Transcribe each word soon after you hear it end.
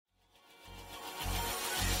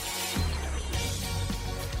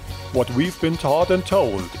What we've been taught and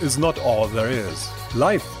told is not all there is.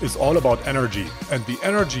 Life is all about energy, and the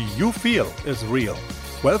energy you feel is real.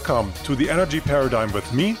 Welcome to the Energy Paradigm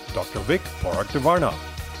with me, Dr. Vic Porak-Devarna.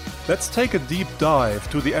 Let's take a deep dive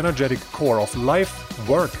to the energetic core of life,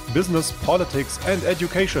 work, business, politics, and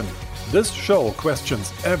education. This show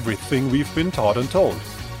questions everything we've been taught and told.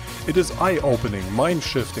 It is eye-opening,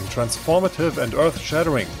 mind-shifting, transformative, and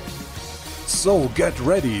earth-shattering. So get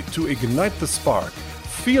ready to ignite the spark,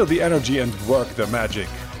 feel the energy, and work the magic.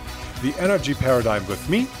 The Energy Paradigm with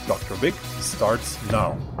me, Dr. Vic, starts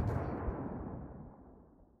now.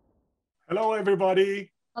 Hello,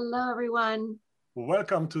 everybody. Hello, everyone.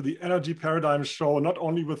 Welcome to the Energy Paradigm show, not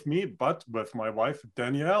only with me, but with my wife,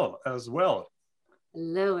 Danielle, as well.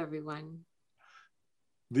 Hello, everyone.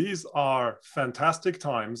 These are fantastic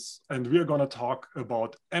times, and we are going to talk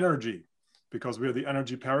about energy because we are the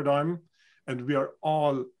Energy Paradigm, and we are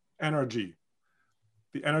all energy.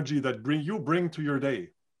 The energy that you bring to your day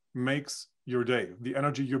makes your day. The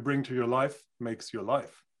energy you bring to your life makes your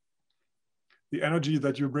life. The energy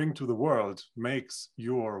that you bring to the world makes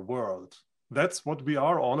your world. That's what we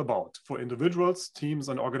are all about. For individuals, teams,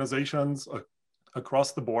 and organizations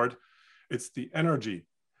across the board, it's the energy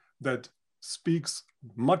that speaks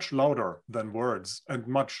much louder than words and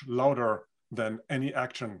much louder than any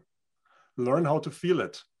action. Learn how to feel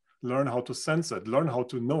it. Learn how to sense it, learn how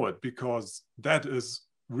to know it, because that is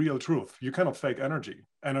real truth. You cannot fake energy.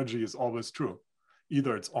 Energy is always true.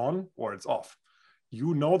 Either it's on or it's off.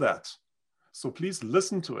 You know that. So please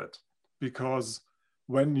listen to it, because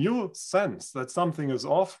when you sense that something is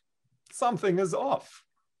off, something is off.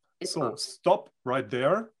 So stop right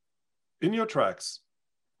there in your tracks,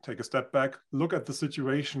 take a step back, look at the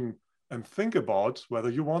situation, and think about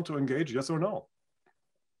whether you want to engage, yes or no.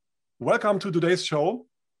 Welcome to today's show.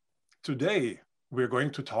 Today, we're going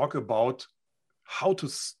to talk about how to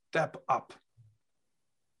step up.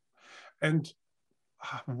 And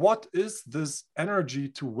what is this energy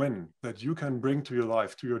to win that you can bring to your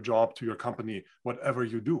life, to your job, to your company, whatever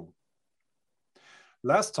you do?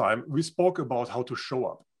 Last time, we spoke about how to show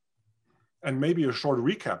up, and maybe a short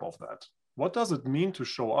recap of that. What does it mean to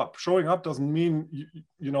show up? Showing up doesn't mean,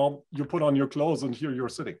 you put on your clothes and here you're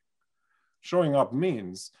sitting. Showing up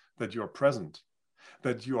means that you're present,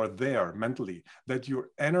 that you are there mentally, that your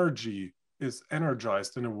energy is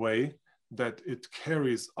energized in a way that it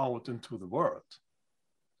carries out into the world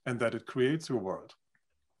and that it creates your world.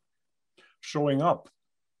 Showing up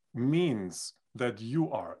means that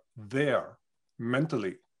you are there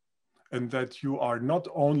mentally and that you are not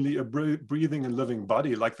only a breathing and living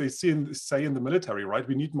body, like they say in the military, right?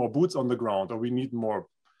 We need more boots on the ground, or we need more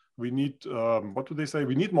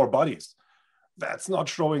bodies. That's not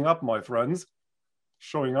showing up, my friends.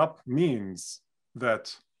 Showing up means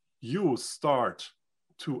that you start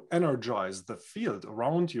to energize the field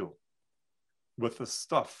around you with the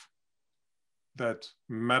stuff that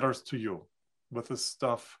matters to you, with the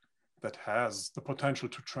stuff that has the potential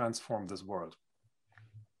to transform this world.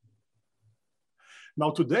 Now,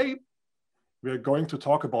 today, we're going to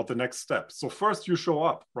talk about the next step. So first you show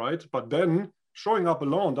up, right? But then showing up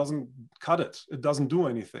alone doesn't cut it. It doesn't do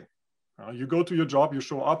anything. You go to your job, you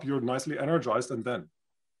show up, you're nicely energized, and then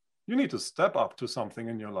you need to step up to something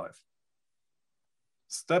in your life.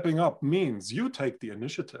 Stepping up means you take the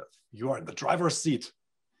initiative. You are in the driver's seat.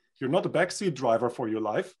 You're not a backseat driver for your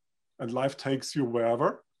life, and life takes you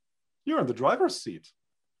wherever. You're in the driver's seat.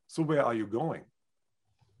 So where are you going?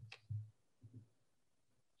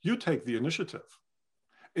 You take the initiative.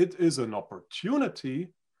 It is an opportunity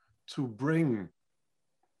to bring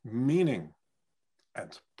meaning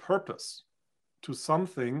and purpose to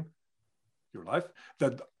something, your life,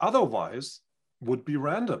 that otherwise would be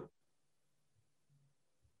random.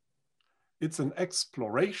 It's an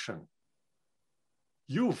exploration.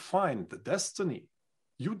 You find the destiny.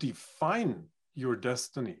 You define your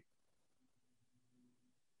destiny.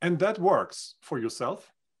 And that works for yourself,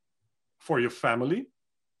 for your family,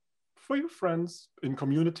 for your friends, in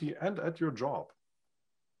community, and at your job.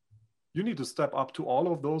 You need to step up to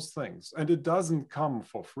all of those things, and it doesn't come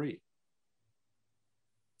for free.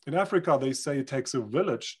 In Africa, they say it takes a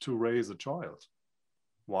village to raise a child.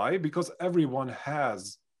 Why? Because everyone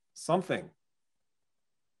has something.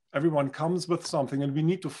 Everyone comes with something, and we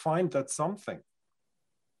need to find that something.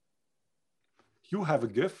 You have a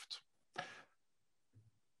gift.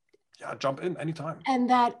 Yeah, jump in anytime. And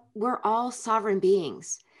that we're all sovereign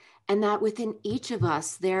beings, and that within each of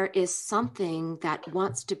us, there is something that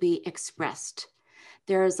wants to be expressed.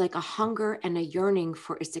 There is like a hunger and a yearning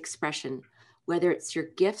for its expression, whether it's your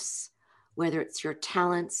gifts, whether it's your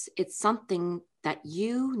talents, it's something that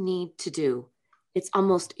you need to do. It's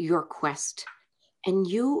almost your quest. And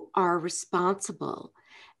you are responsible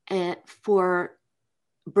for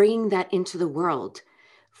bringing that into the world,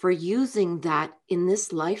 for using that in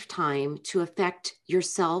this lifetime to affect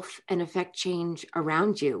yourself and affect change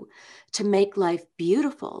around you, to make life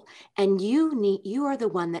beautiful. And you are the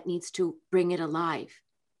one that needs to bring it alive.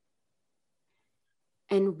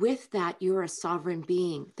 And with that, you're a sovereign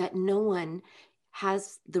being, that no one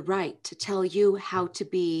has the right to tell you how to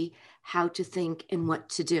be, how to think, and what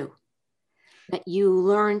to do. That you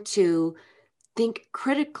learn to think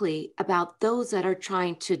critically about those that are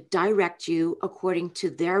trying to direct you according to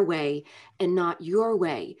their way and not your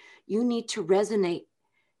way. You need to resonate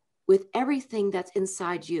with everything that's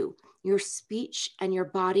inside you. Your speech and your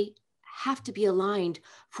body have to be aligned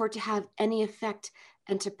for it to have any effect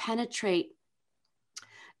and to penetrate,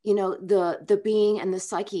 the being and the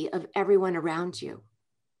psyche of everyone around you,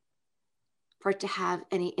 for it to have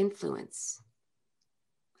any influence.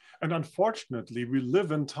 And unfortunately, we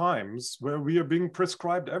live in times where we are being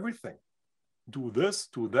prescribed everything. Do this,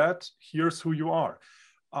 do that, here's who you are.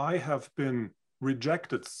 I have been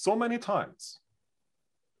rejected so many times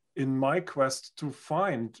in my quest to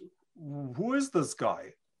find, who is this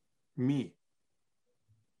guy? Me.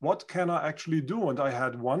 What can I actually do? And I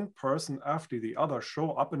had one person after the other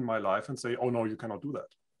show up in my life and say, oh no, you cannot do that.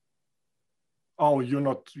 Oh, you're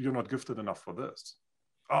not gifted enough for this.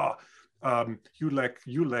 You lack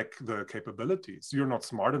the capabilities. You're not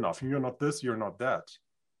smart enough. You're not this, you're not that.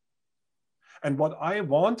 And what I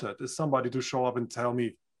wanted is somebody to show up and tell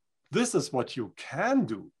me, this is what you can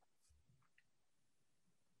do.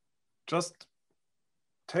 Just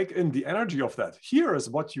take in the energy of that. Here is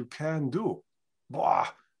what you can do. Wow,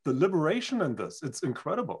 the liberation in this, it's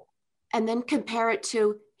incredible. And then compare it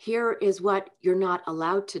to, here is what you're not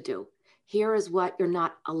allowed to do. Here is what you're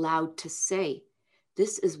not allowed to say.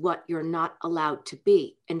 This is what you're not allowed to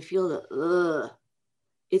be, and feel the,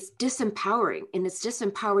 it's disempowering, and it's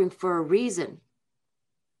disempowering for a reason,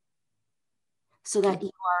 so that you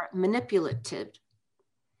are manipulative.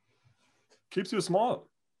 Keeps you small.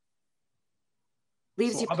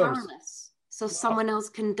 Leaves you powerless. So someone else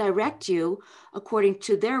can direct you according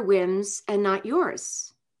to their whims and not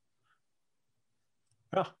yours.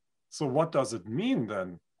 Yeah. So what does it mean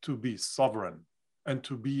then to be sovereign and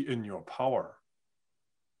to be in your power?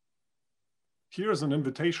 Here's an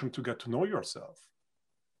invitation to get to know yourself.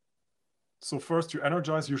 So first you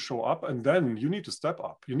energize, you show up, and then you need to step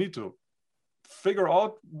up. You need to figure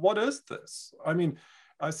out, what is this? I mean,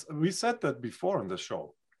 we said that before in the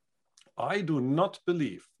show. I do not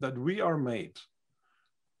believe that we are made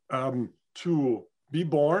to be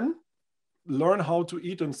born, learn how to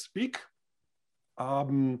eat and speak,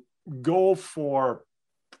 go for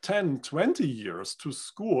 10, 20 years to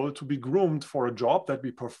school to be groomed for a job that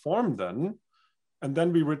we perform then, and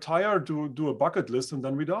then we retire, do a bucket list, and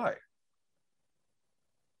then we die.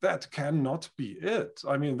 That cannot be it.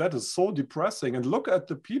 I mean, that is so depressing. And look at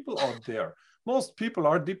the people out there. Most people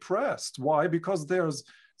are depressed. Why? Because there's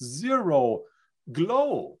zero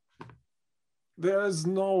glow. There is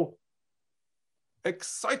no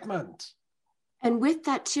excitement. And with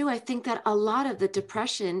that too, I think that a lot of the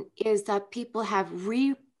depression is that people have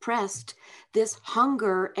repressed this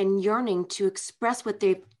hunger and yearning to express what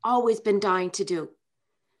they've always been dying to do.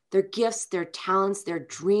 Their gifts, their talents, their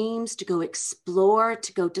dreams, to go explore,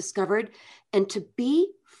 to go discovered, and to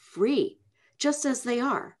be free, just as they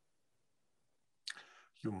are.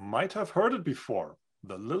 You might have heard it before.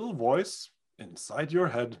 The little voice inside your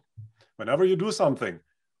head, whenever you do something,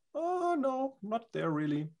 oh no, not there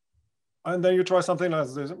really. And then you try something like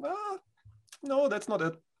this, no, that's not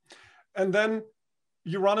it. And then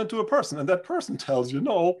you run into a person, and that person tells you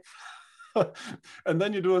no. And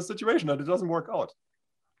then you do a situation that it doesn't work out,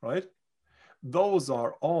 right? Those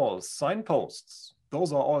are all signposts.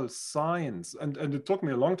 Those are all signs. And it took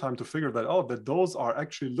me a long time to figure that out, that those are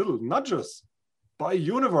actually little nudges by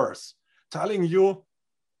universe telling you,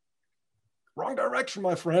 wrong direction,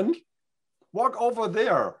 my friend. Walk over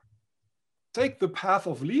there. Take the path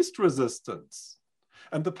of least resistance.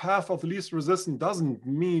 And the path of least resistance doesn't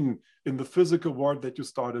mean in the physical world that you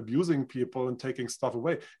start abusing people and taking stuff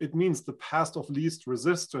away. It means the path of least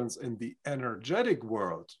resistance in the energetic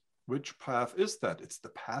world. Which path is that? It's the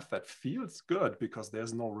path that feels good because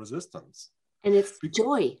there's no resistance. And it's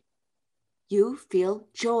joy. You feel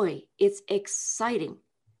joy. It's exciting.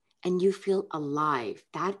 And you feel alive.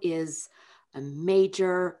 That is a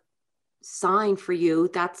major sign for you.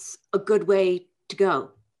 That's a good way to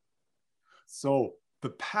go. So the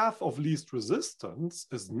path of least resistance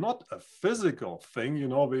is not a physical thing,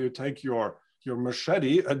 where you take your your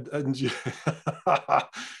machete and you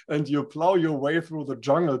and you plow your way through the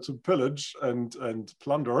jungle to pillage and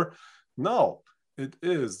plunder. No, it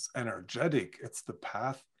is energetic. It's the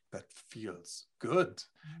path that feels good.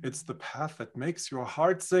 It's the path that makes your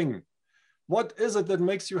heart sing. What is it that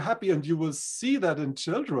makes you happy? And you will see that in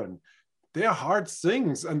children. Their heart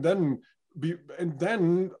sings, and then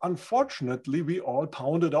unfortunately we all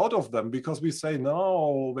pound it out of them because we say,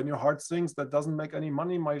 no, when your heart sings, that doesn't make any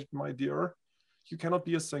money, my dear. You cannot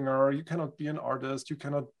be a singer, you cannot be an artist, you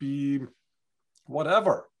cannot be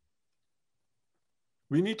whatever.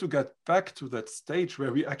 We need to get back to that stage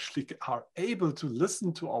where we actually are able to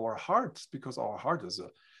listen to our heart, because our heart is a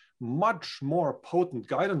much more potent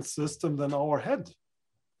guidance system than our head.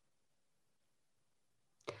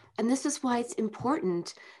 And this is why it's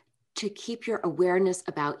important to keep your awareness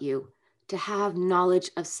about you, to have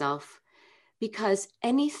knowledge of self, because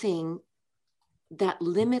anything that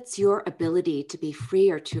limits your ability to be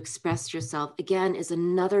free or to express yourself, again, is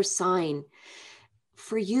another sign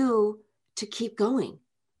for you to keep going.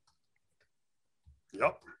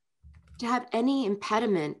 Yep. To have any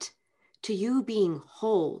impediment to you being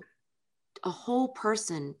whole, a whole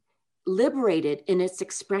person, liberated in its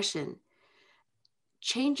expression,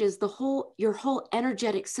 changes your whole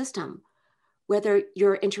energetic system, whether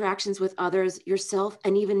your interactions with others, yourself,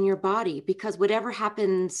 and even your body, because whatever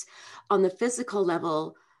happens on the physical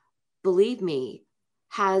level, believe me,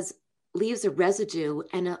 leaves a residue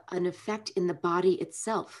and an effect in the body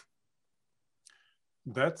itself.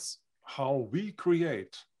 That's how we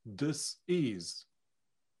create dis-ease.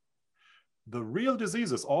 The real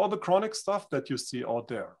diseases, all the chronic stuff that you see out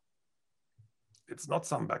there, it's not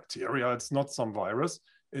some bacteria, it's not some virus,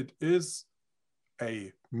 it is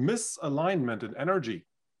a misalignment in energy.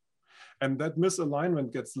 And that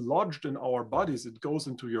misalignment gets lodged in our bodies. It goes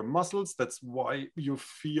into your muscles. That's why you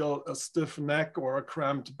feel a stiff neck or a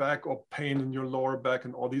cramped back or pain in your lower back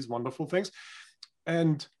and all these wonderful things.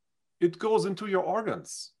 And it goes into your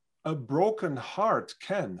organs. A broken heart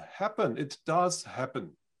can happen. It does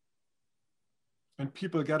happen. And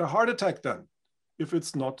people get a heart attack then, if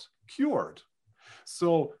it's not cured.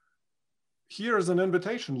 So here's an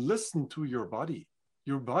invitation. Listen to your body.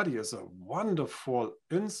 Your body is a wonderful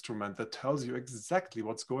instrument that tells you exactly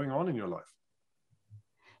what's going on in your life.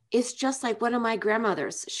 It's just like one of my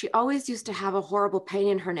grandmothers. She always used to have a horrible pain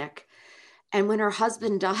in her neck. And when her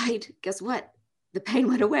husband died, guess what? The pain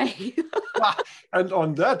went away. And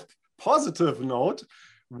on that positive note,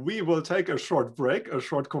 we will take a short break, a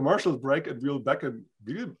short commercial break, and we'll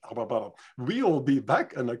be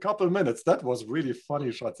back in a couple minutes. That was really funny,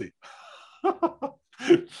 Schatzi.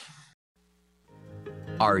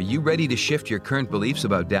 Are you ready to shift your current beliefs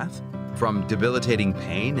about death? From debilitating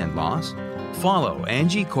pain and loss? Follow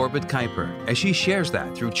Angie Corbett Kuiper as she shares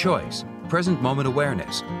that through choice, present moment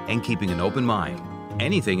awareness, and keeping an open mind.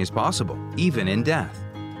 Anything is possible, even in death.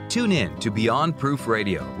 Tune in to Beyond Proof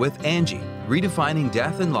Radio with Angie, redefining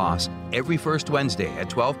death and loss, every first Wednesday at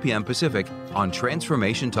 12 p.m. Pacific on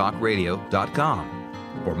TransformationTalkRadio.com.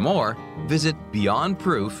 For more, visit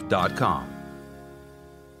BeyondProof.com.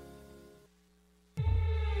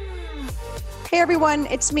 Hey everyone,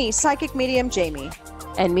 it's me, Psychic Medium Jamie.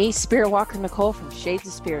 And me, Spirit Walker Nicole from Shades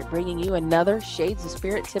of Spirit, bringing you another Shades of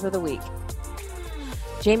Spirit tip of the week.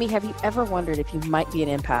 Jamie, have you ever wondered if you might be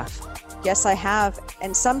an empath? Yes, I have.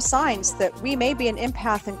 And some signs that we may be an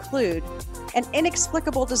empath include an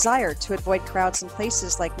inexplicable desire to avoid crowds in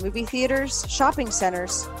places like movie theaters, shopping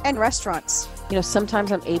centers, and restaurants. You know,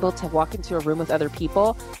 sometimes I'm able to walk into a room with other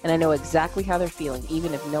people and I know exactly how they're feeling,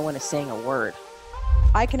 even if no one is saying a word.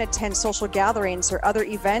 I can attend social gatherings or other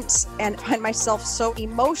events and find myself so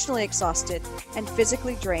emotionally exhausted and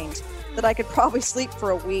physically drained that I could probably sleep for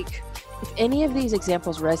a week. If any of these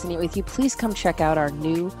examples resonate with you, please come check out our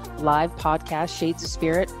new live podcast, Shades of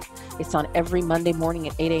Spirit. It's on every Monday morning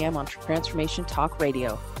at 8 a.m. on Transformation Talk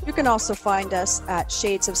Radio. You can also find us at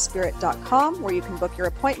shadesofspirit.com, where you can book your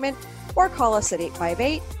appointment or call us at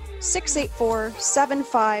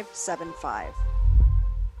 858-684-7575.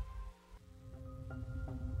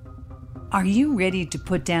 Are you ready to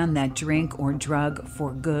put down that drink or drug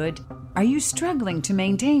for good? Are you struggling to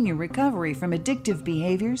maintain your recovery from addictive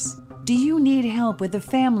behaviors? Do you need help with a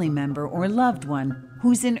family member or loved one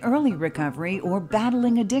who's in early recovery or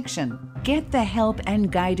battling addiction? Get the help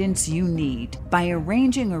and guidance you need by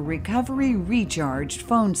arranging a Recovery Recharged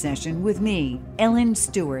phone session with me, Ellen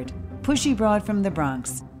Stewart, Pushy Broad from the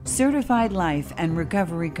Bronx, certified life and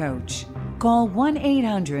recovery coach. Call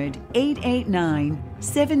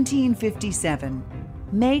 1-800-889-1757.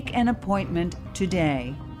 Make an appointment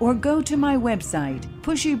today. or go to my website,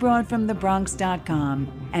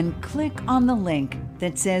 pushybroadfromthebronx.com, and click on the link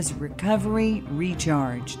that says Recovery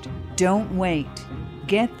Recharged. Don't wait.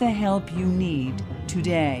 Get the help you need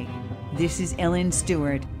today. This is Ellen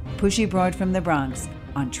Stewart, Pushy Broad from the Bronx,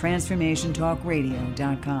 on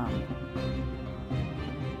TransformationTalkRadio.com.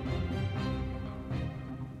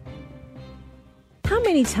 How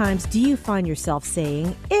many times do you find yourself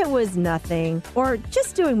saying, "It was nothing," or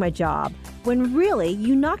 "just doing my job," when really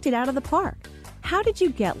you knocked it out of the park? How did you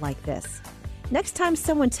get like this? Next time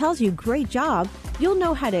someone tells you "great job," you'll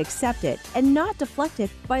know how to accept it and not deflect it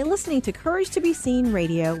by listening to Courage to Be Seen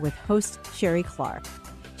Radio with host Sherry Clark.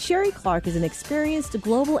 Sherry Clark is an experienced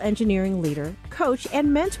global engineering leader, coach,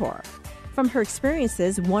 and mentor. From her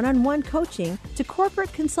experiences one-on-one coaching to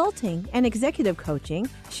corporate consulting and executive coaching,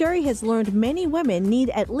 Sherry has learned many women need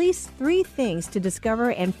at least 3 things to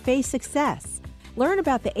discover and face success. Learn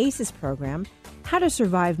about the ACES program, how to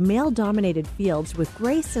survive male-dominated fields with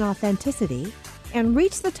grace and authenticity, and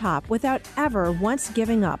reach the top without ever once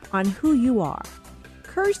giving up on who you are.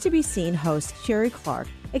 Courage to Be Seen host Sherry Clark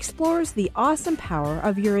explores the awesome power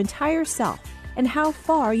of your entire self and how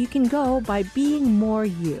far you can go by being more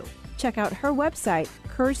you. Check out her website,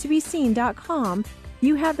 CourageToBeSeen.com.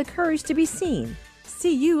 You have the courage to be seen.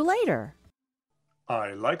 See you later.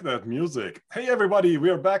 I like that music. Hey, everybody, we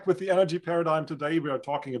are back with the Energy Paradigm. Today, we are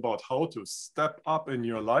talking about how to step up in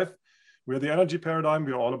your life. We're the Energy Paradigm.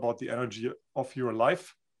 We're all about the energy of your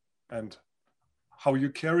life and how you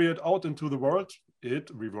carry it out into the world. It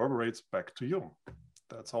reverberates back to you.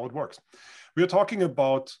 That's how it works. We are talking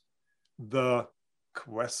about the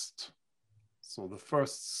quest. So the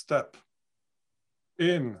first step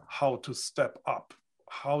in how to step up,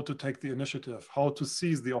 how to take the initiative, how to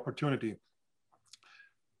seize the opportunity,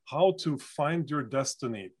 how to find your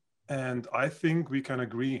destiny. And I think we can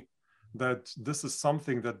agree that this is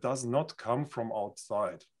something that does not come from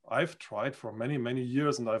outside. I've tried for many, many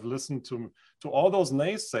years, and I've listened to all those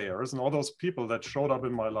naysayers and all those people that showed up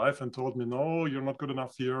in my life and told me, no, you're not good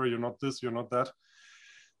enough here, you're not this, you're not that.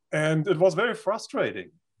 And it was very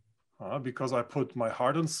frustrating. Because I put my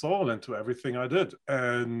heart and soul into everything I did,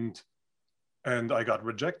 and I got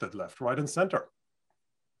rejected left, right, and center.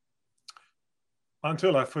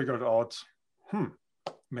 Until I figured out,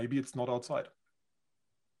 maybe it's not outside.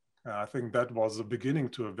 And I think that was the beginning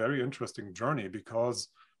to a very interesting journey, because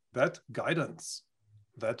that guidance,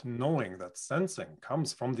 that knowing, that sensing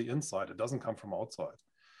comes from the inside. It doesn't come from outside.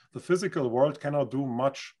 The physical world cannot do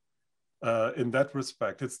much in that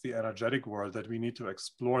respect. It's the energetic world that we need to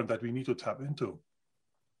explore, that we need to tap into.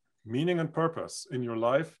 Meaning and purpose in your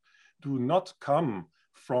life do not come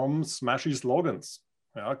from smashy slogans.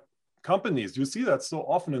 Companies, you see that so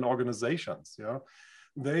often in organizations.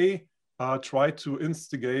 They try to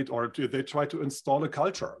instigate, or they try to install a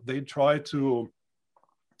culture. They try to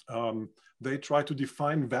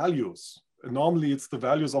define values. Normally, it's the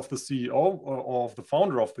values of the CEO or of the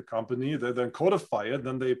founder of the company. They then codify it,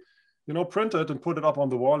 then they print it and put it up on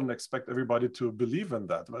the wall and expect everybody to believe in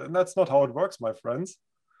that. And that's not how it works, my friends.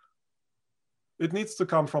 It needs to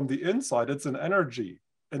come from the inside. It's an energy.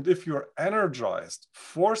 And if you're energized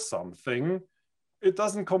for something, it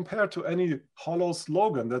doesn't compare to any hollow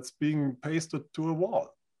slogan that's being pasted to a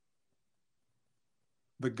wall.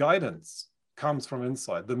 The guidance comes from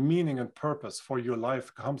inside. The meaning and purpose for your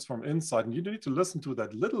life comes from inside. And you need to listen to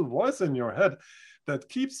that little voice in your head that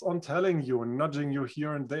keeps on telling you and nudging you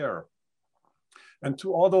here and there. And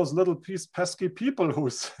to all those little pesky people who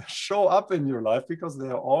show up in your life, because they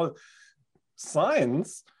are all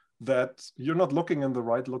signs that you're not looking in the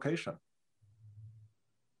right location.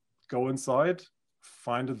 Go inside,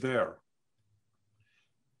 find it there.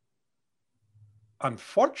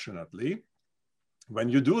 Unfortunately, when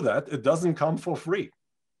you do that, it doesn't come for free.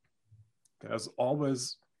 There's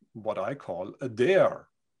always what I call a dare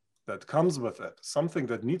that comes with it, something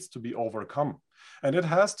that needs to be overcome. And it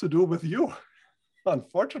has to do with you,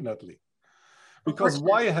 unfortunately. Because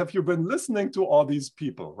why have you been listening to all these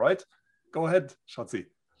people, right? Go ahead, Schatzi.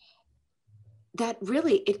 That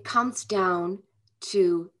really, it comes down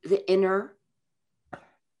to the inner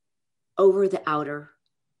over the outer,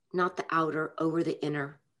 not the outer over the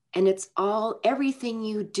inner. And it's everything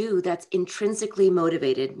you do that's intrinsically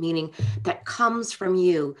motivated, meaning that comes from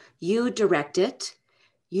you. You direct it.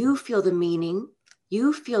 You feel the meaning.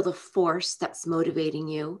 You feel the force that's motivating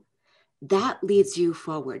you. That leads you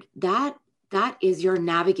forward. That That is your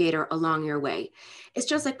navigator along your way. It's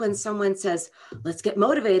just like when someone says, let's get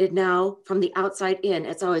motivated now from the outside in.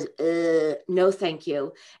 It's always, no, thank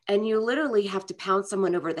you. And you literally have to pound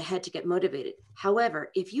someone over the head to get motivated.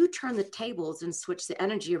 However, if you turn the tables and switch the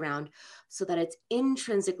energy around so that it's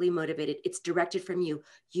intrinsically motivated, it's directed from you,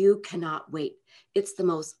 you cannot wait. It's the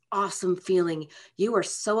most awesome feeling. You are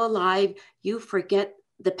so alive. You forget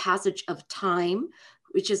the passage of time,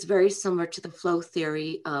 which is very similar to the flow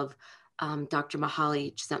theory of Dr.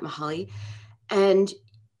 Mihaly, Csikszentmihalyi, and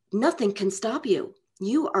nothing can stop you.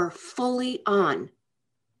 You are fully on.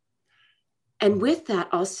 And with that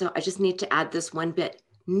also, I just need to add this one bit.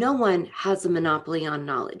 No one has a monopoly on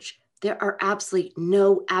knowledge. There are absolutely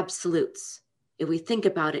no absolutes, if we think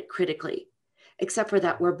about it critically, except for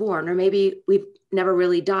that we're born, or maybe we've never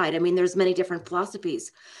really died. I mean, there's many different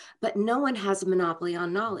philosophies, but no one has a monopoly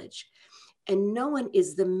on knowledge. And no one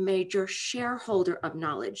is the major shareholder of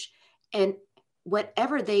knowledge. And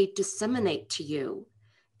whatever they disseminate to you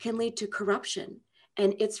can lead to corruption.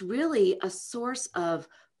 And it's really a source of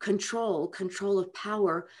control of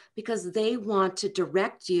power, because they want to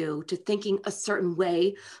direct you to thinking a certain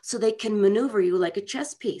way so they can maneuver you like a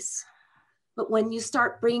chess piece. But when you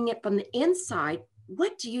start bringing it from the inside,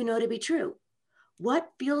 what do you know to be true?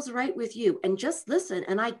 What feels right with you? And just listen,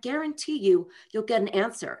 and I guarantee you, you'll get an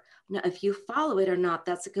answer. Now, if you follow it or not,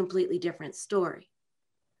 that's a completely different story.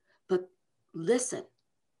 But listen,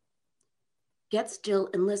 get still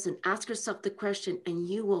and listen. Ask yourself the question, and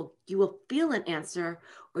you will feel an answer,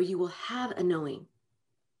 or you will have a knowing.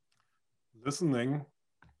 Listening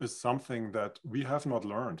is something that we have not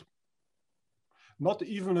learned, not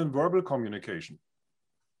even in verbal communication,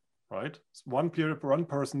 right? One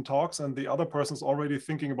person talks and the other person is already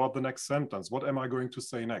thinking about the next sentence. What am I going to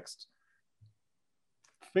say next?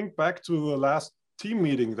 Think back to the last team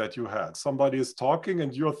meeting that you had. Somebody is talking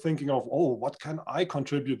and you're thinking of, oh, what can I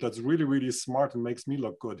contribute that's really, really smart and makes me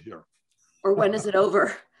look good here? Or when is it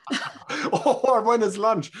over? Or when is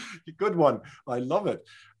lunch? Good one. I love it.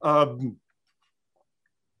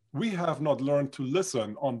 We have not learned to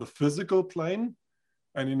listen on the physical plane.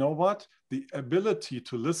 And you know what? The ability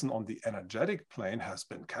to listen on the energetic plane has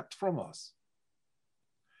been kept from us.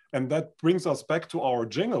 And that brings us back to our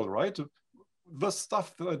jingle, right? The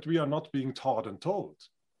stuff that we are not being taught and told.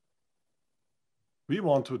 We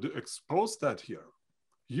want to expose that here.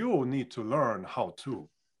 You need to learn how to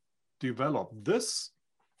develop this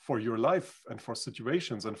for your life and for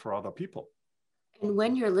situations and for other people. And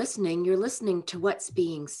when you're listening to what's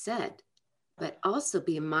being said, but also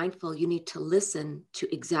be mindful, you need to listen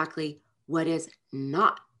to exactly what is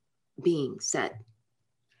not being said.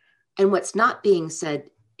 And what's not being said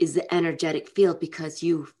is the energetic field, because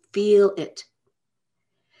you feel it.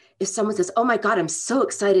 If someone says, oh my God, I'm so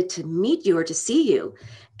excited to meet you or to see you,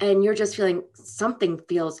 and you're just feeling something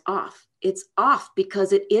feels off, it's off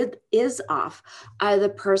because it is off. Either the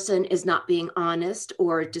person is not being honest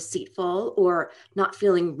or deceitful or not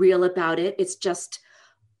feeling real about it. It's just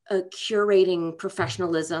a curating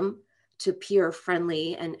professionalism to appear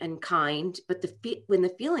friendly and kind. But when the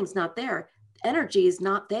feeling's not there, energy is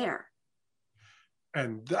not there.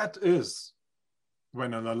 And that is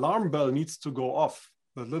when an alarm bell needs to go off.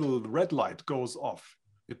 The little red light goes off.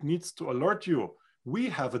 It needs to alert you. We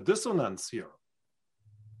have a dissonance here.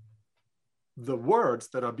 The words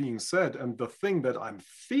that are being said and the thing that I'm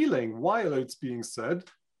feeling while it's being said,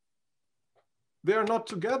 they are not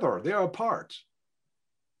together. They are apart.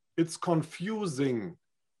 It's confusing.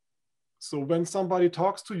 So when somebody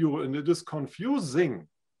talks to you and it is confusing,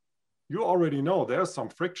 you already know there's some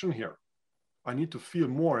friction here. I need to feel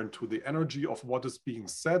more into the energy of what is being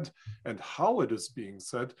said and how it is being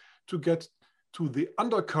said to get to the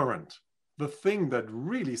undercurrent, the thing that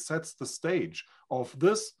really sets the stage of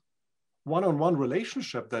this one-on-one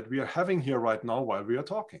relationship that we are having here right now while we are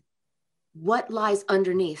talking. What lies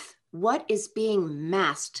underneath? What is being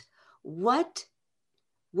masked? What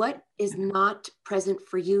is not present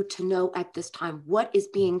for you to know at this time? What is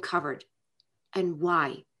being covered and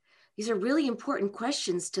why? These are really important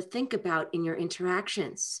questions to think about in your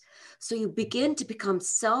interactions. So you begin to become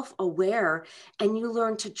self-aware and you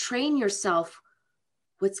learn to train yourself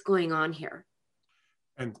what's going on here.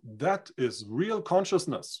 And that is real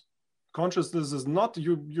consciousness. Consciousness is not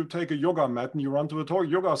you take a yoga mat and you run to a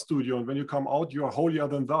yoga studio, and when you come out, you are holier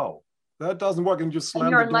than thou. That doesn't work, and you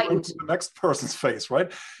slam the door into the next person's face,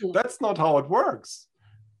 right? Yeah. That's not how it works.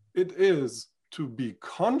 It is to be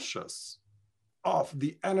conscious of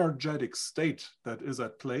the energetic state that is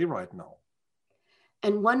at play right now.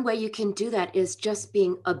 And one way you can do that is just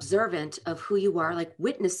being observant of who you are, like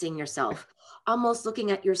witnessing yourself, almost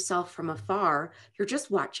looking at yourself from afar. You're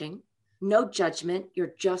just watching. No judgment.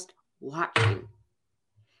 You're just watching.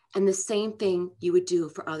 And the same thing you would do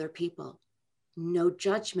for other people. No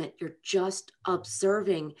judgment. You're just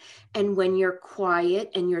observing. And when you're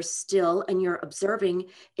quiet and you're still and you're observing,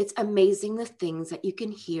 it's amazing the things that you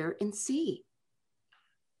can hear and see.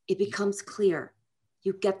 It becomes clear.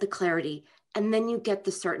 You get the clarity, and then you get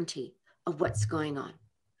the certainty of what's going on.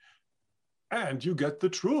 And you get the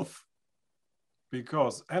truth,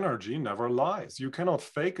 because energy never lies. You cannot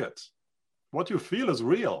fake it. What you feel is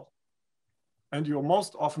real. And you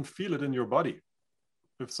most often feel it in your body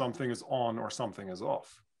if something is on or something is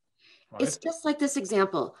off. Right? It's just like this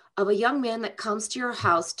example of a young man that comes to your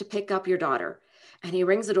house to pick up your daughter. And he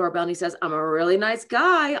rings the doorbell and he says, I'm a really nice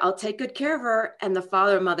guy. I'll take good care of her. And the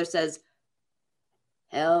father or mother says,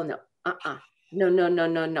 hell no.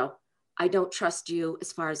 No. I don't trust you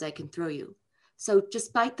as far as I can throw you. So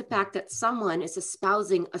despite the fact that someone is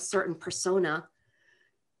espousing a certain persona,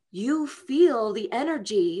 you feel the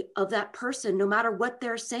energy of that person no matter what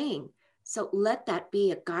they're saying. So let that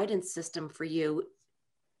be a guidance system for you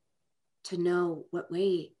to know what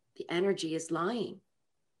way the energy is lying.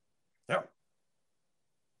 Yeah.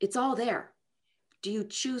 It's all there. Do you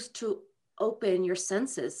choose to open your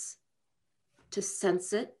senses to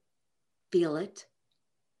sense it, feel it,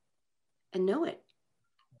 and know it?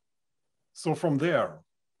 So from there,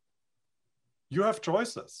 you have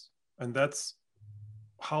choices. And that's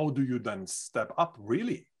how do you then step up,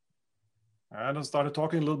 really? And I started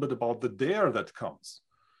talking a little bit about the dare that comes.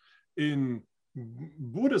 In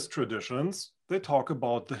Buddhist traditions, they talk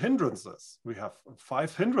about the hindrances. We have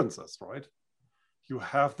 5 hindrances, right? You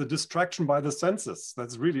have the distraction by the senses.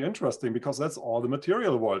 That's really interesting because that's all the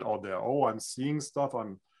material world out there. Oh, I'm seeing stuff,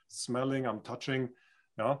 I'm smelling, I'm touching.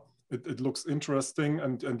 Yeah, it looks interesting,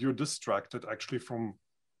 and you're distracted actually from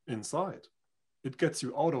inside. It gets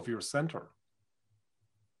you out of your center.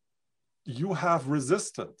 You have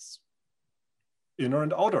resistance, inner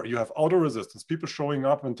and outer. You have outer resistance, people showing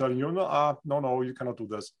up and telling you, no, you cannot do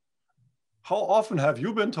this. How often have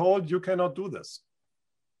you been told you cannot do this?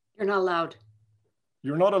 You're not allowed.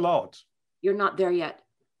 You're not allowed. You're not there yet.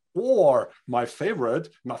 Or my favorite,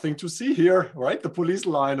 nothing to see here, right? The police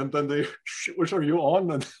line, and then they usher you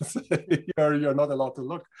on and say you're not allowed to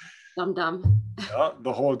look. Dumb. Yeah,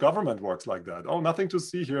 the whole government works like that. Oh, nothing to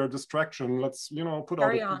see here, distraction. Let's, put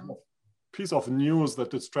Carry out on. a piece of news that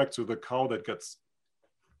distracts you, the cow that gets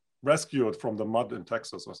rescued from the mud in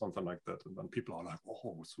Texas or something like that. And then people are like,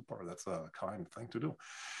 oh, super, that's a kind thing to do.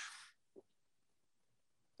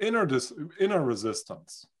 Inner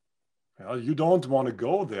resistance. Yeah, you don't want to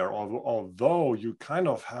go there, although you kind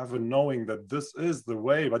of have a knowing that this is the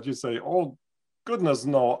way, but you say, oh, goodness,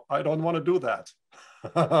 no, I don't want to do that.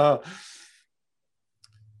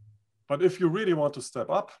 But if you really want to step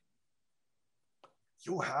up,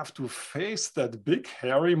 you have to face that big,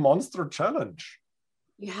 hairy monster challenge.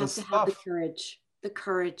 You have to have the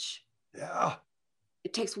courage. Yeah.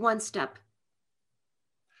 It takes one step.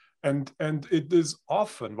 And it is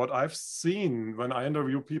often what I've seen when I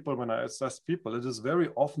interview people, when I assess people, it is very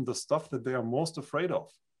often the stuff that they are most afraid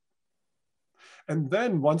of. And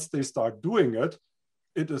then once they start doing it,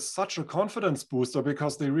 it is such a confidence booster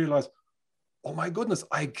because they realize, oh my goodness,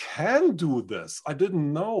 I can do this. I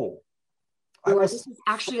didn't know. This is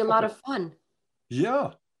actually a lot of fun.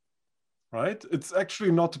 Yeah. Right? It's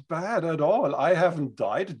actually not bad at all. I haven't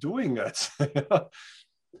died doing it.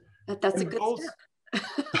 That's a good step.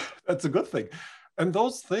 That's a good thing. And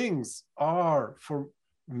those things are for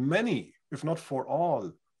many, if not for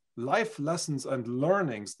all, life lessons and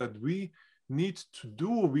learnings that we need to do,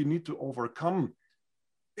 we need to overcome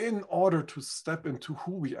in order to step into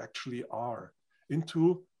who we actually are,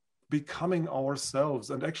 into becoming ourselves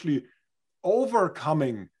and actually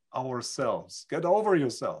overcoming ourselves. Get over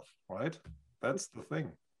yourself, right? That's the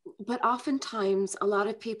thing. But oftentimes, a lot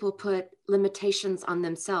of people put limitations on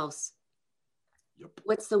themselves. Yep.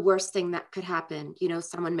 What's the worst thing that could happen?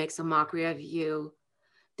 Someone makes a mockery of you.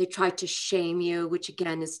 They try to shame you, which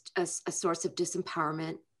again is a source of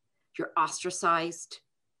disempowerment. You're ostracized.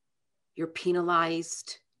 You're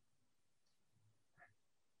penalized.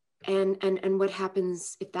 And what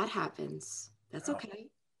happens if that happens? That's okay.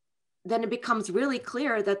 Then it becomes really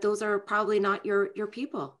clear that those are probably not your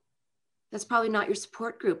people. That's probably not your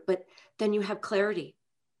support group, but then you have clarity.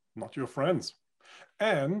 Not your friends.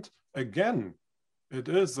 And again, it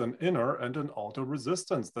is an inner and an outer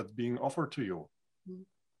resistance that's being offered to you.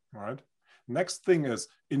 Mm-hmm. Right? Next thing is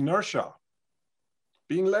inertia.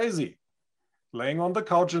 Being lazy. Laying on the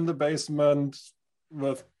couch in the basement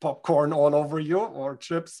with popcorn all over you or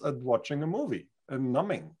chips and watching a movie and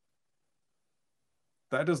numbing.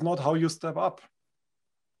 That is not how you step up.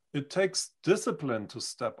 It takes discipline to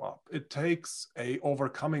step up. It takes a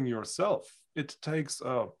overcoming yourself. It takes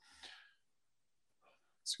a,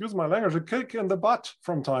 excuse my language, a kick in the butt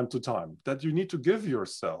from time to time that you need to give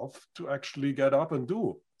yourself to actually get up and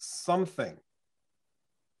do something.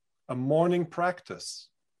 A morning practice,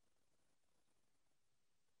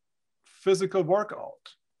 physical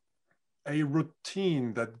workout, a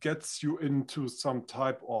routine that gets you into some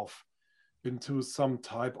type of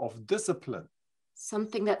discipline.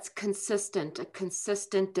 Something that's consistent, a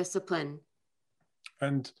consistent discipline.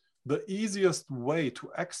 And the easiest way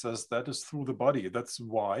to access that is through the body. That's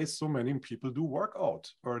why so many people do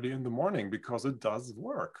workout early in the morning, because it does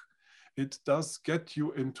work. It does get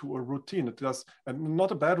you into a routine. It does, and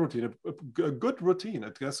not a bad routine, a good routine.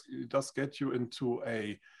 It does get you into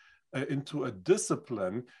a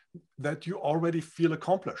discipline that you already feel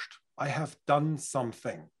accomplished. I have done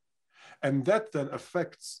something. And that then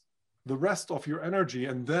affects the rest of your energy.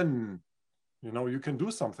 And then, you can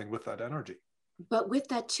do something with that energy. But with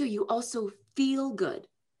that too, you also feel good.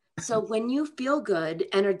 So when you feel good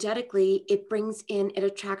energetically, it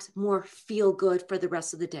attracts more feel good for the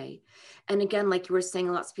rest of the day. And again, like you were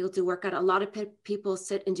saying, lots of people do workout. A lot of people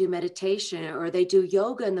sit and do meditation, or they do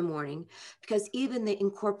yoga in the morning, because even the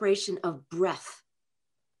incorporation of breath,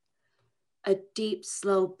 a deep,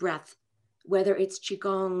 slow breath, whether it's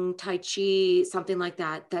Qigong, Tai Chi, something like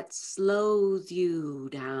that, that slows you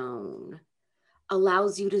down,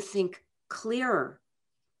 allows you to think clearer.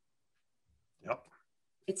 Yep.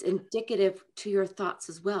 It's indicative to your thoughts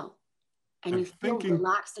as well. And you feel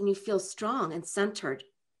relaxed and you feel strong and centered.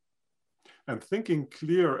 And thinking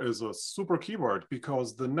clear is a super keyword,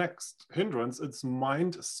 because the next hindrance, it's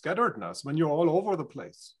mind scatteredness, when you're all over the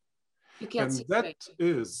place. You can't see that straight.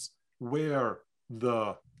 is where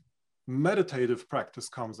the meditative practice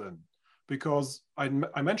comes in. Because I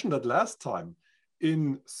mentioned that last time,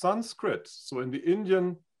 in Sanskrit, so in the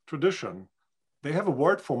Indian tradition, they have a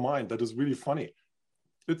word for mind that is really funny.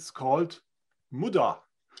 It's called muda,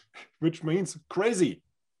 which means crazy.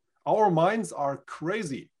 Our minds are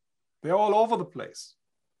crazy. They're all over the place.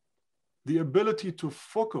 The ability to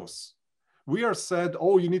focus. We are said,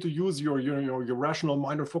 oh, you need to use your rational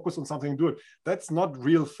mind or focus on something and do it. That's not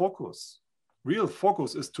real focus. Real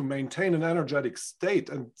focus is to maintain an energetic state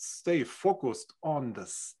and stay focused on the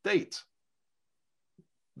state.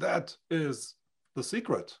 That is the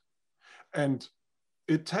secret. And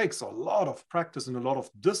it takes a lot of practice and a lot of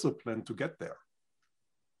discipline to get there.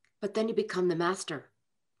 But then you become the master.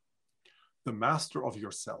 The master of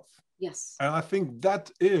yourself. Yes. And I think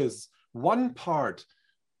that is one part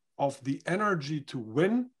of the energy to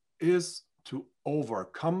win, is to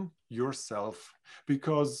overcome yourself.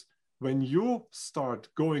 Because when you start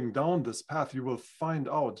going down this path, you will find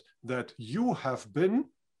out that you have been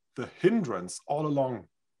the hindrance all along.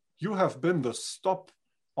 You have been the stop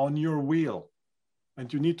on your wheel.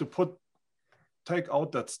 And you need to take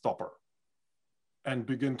out that stopper and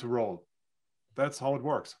begin to roll. That's how it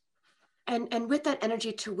works. And with that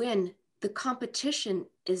energy to win, the competition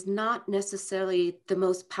is not necessarily the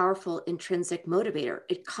most powerful intrinsic motivator.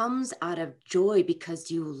 It comes out of joy because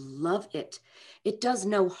you love it. It does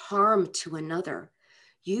no harm to another.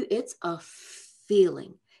 It's a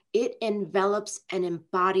feeling. It envelops and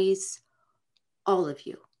embodies all of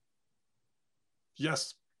you.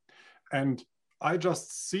 Yes. And I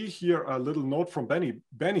just see here a little note from Benny.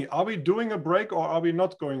 Benny, are we doing a break or are we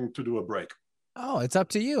not going to do a break? Oh, it's up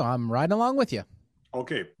to you. I'm riding along with you.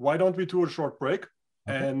 Okay, why don't we do a short break?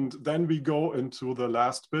 Okay. And then we go into the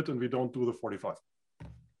last bit and we don't do the 45.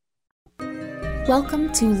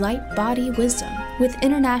 Welcome to Light Body Wisdom with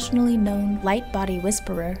internationally known light body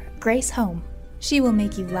whisperer, Grace Home. She will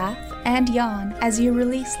make you laugh and yawn as you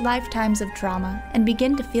release lifetimes of trauma and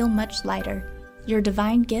begin to feel much lighter. Your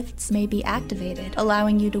divine gifts may be activated,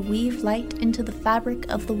 allowing you to weave light into the fabric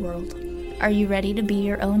of the world. Are you ready to be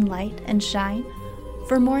your own light and shine?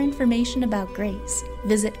 For more information about Grace,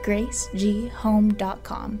 visit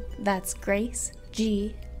gracegHome.com. That's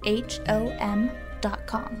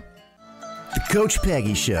gracegHOM.com. The Coach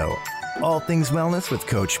Peggy Show. All things wellness with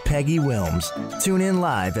Coach Peggy Wilms. Tune in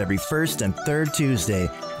live every first and third Tuesday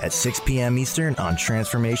at 6 p.m. Eastern on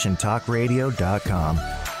TransformationTalkRadio.com.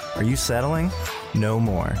 Are you settling? No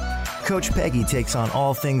more. Coach Peggy takes on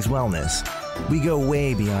all things wellness. We go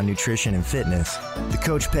way beyond nutrition and fitness. The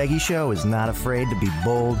Coach Peggy Show is not afraid to be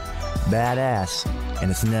bold, badass,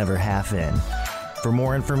 and it's never half in. For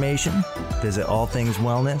more information, visit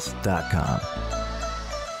allthingswellness.com.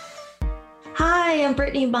 Hi, I'm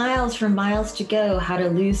Brittany Miles from Miles to Go, How to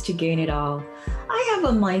Lose to Gain It All. I have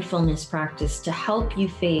a mindfulness practice to help you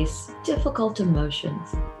face difficult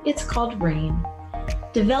emotions. It's called RAIN.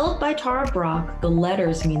 Developed by Tara Brach, the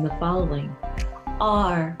letters mean the following.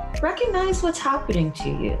 R, recognize what's happening to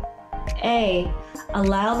you. A,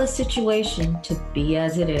 allow the situation to be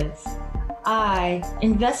as it is. I,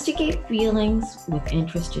 investigate feelings with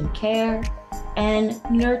interest and care, and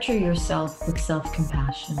nurture yourself with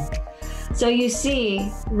self-compassion. So you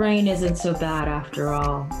see, rain isn't so bad after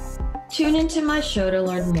all. Tune into my show to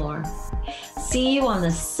learn more. See you on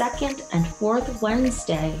the second and fourth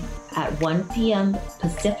Wednesday at 1 p.m.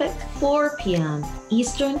 Pacific, 4 p.m.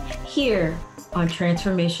 Eastern, here on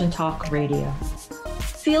Transformation Talk Radio.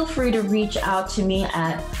 Feel free to reach out to me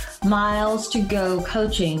at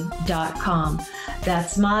miles2gocoaching.com.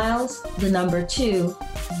 That's miles, the number 2,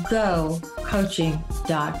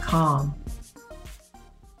 gocoaching.com.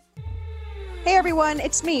 Hey everyone,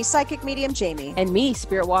 it's me, Psychic Medium Jamie. And me,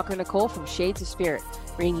 Spirit Walker Nicole from Shades of Spirit,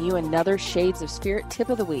 bringing you another Shades of Spirit tip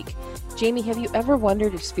of the week. Jamie, have you ever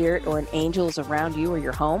wondered if spirit or an angel is around you or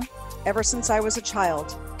your home? Ever since I was a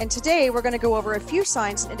child. And today we're going to go over a few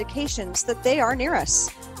signs and indications that they are near us.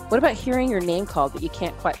 What about hearing your name called but you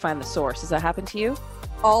can't quite find the source? Does that happen to you?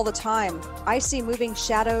 All the time. I see moving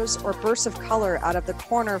shadows or bursts of color out of the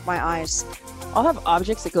corner of my eyes. I'll have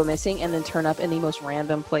objects that go missing and then turn up in the most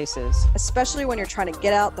random places. Especially when you're trying to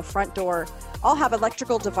get out the front door. I'll have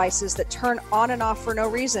electrical devices that turn on and off for no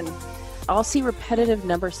reason. I'll see repetitive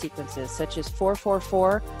number sequences such as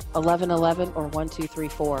 444, 1111, or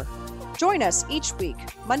 1234. Join us each week,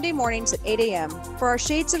 Monday mornings at 8 a.m. for our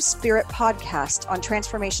Shades of Spirit podcast on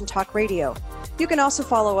Transformation Talk Radio. You can also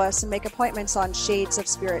follow us and make appointments on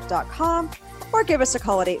shadesofspirit.com or give us a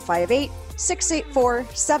call at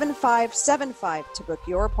 858-684-7575 to book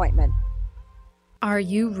your appointment. Are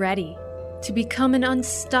you ready to become an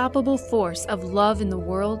unstoppable force of love in the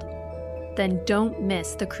world? Then don't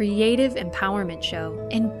miss the Creative Empowerment Show,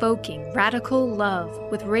 Invoking Radical Love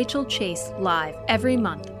with Rachel Chase, live every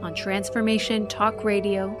month on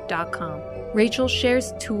TransformationTalkRadio.com. Rachel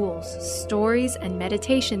shares tools, stories, and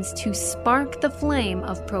meditations to spark the flame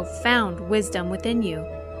of profound wisdom within you.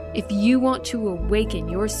 If you want to awaken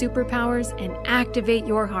your superpowers and activate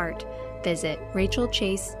your heart, visit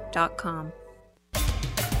RachelChase.com.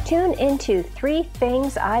 Tune into 3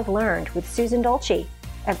 Things I've Learned with Susan Dolce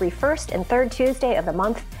every first and third Tuesday of the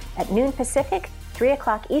month at noon Pacific, 3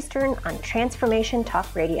 o'clock Eastern on Transformation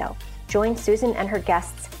Talk Radio. Join Susan and her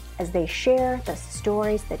guests as they share the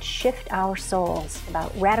stories that shift our souls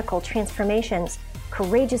about radical transformations,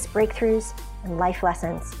 courageous breakthroughs, and life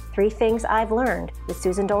lessons. 3 Things I've Learned with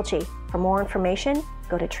Susan Dolce. For more information,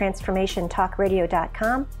 go to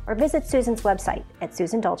transformationtalkradio.com or visit Susan's website at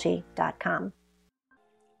susandolce.com.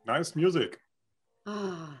 Nice music.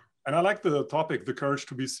 And I like the topic, the courage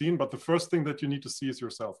to be seen, but the first thing that you need to see is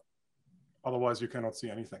yourself. Otherwise, you cannot see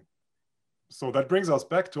anything. So that brings us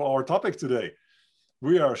back to our topic today.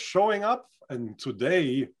 We are showing up, and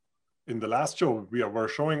today, in the last show, we were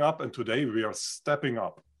showing up, and today we are stepping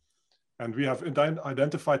up. And we have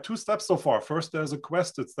identified 2 steps so far. First, there's a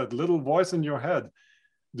quest. It's that little voice in your head.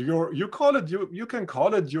 You can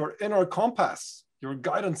call it your inner compass, your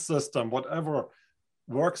guidance system, whatever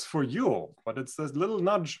works for you. But it's this little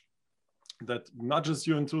nudge that nudges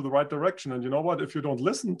you into the right direction. And you know what? If you don't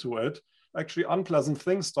listen to it, actually unpleasant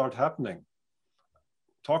things start happening.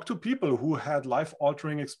 Talk to people who had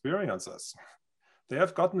life-altering experiences. They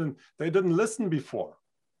didn't listen before.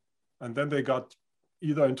 And then they got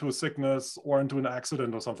either into a sickness or into an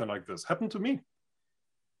accident or something like this. Happened to me.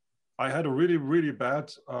 I had a really, really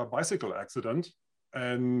bad bicycle accident,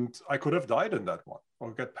 and I could have died in that one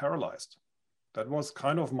or get paralyzed. That was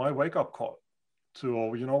kind of my wake-up call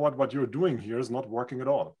to, you know what you're doing here is not working at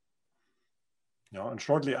all. And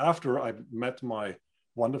shortly after, I met my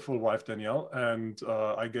wonderful wife, Danielle, and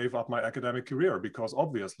I gave up my academic career because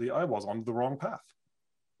obviously I was on the wrong path.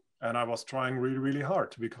 And I was trying really, really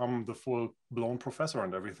hard to become the full-blown professor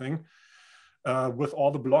and everything with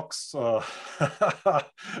all the blocks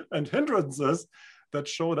and hindrances that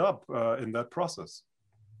showed up in that process.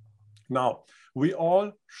 Now, we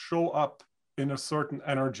all show up in a certain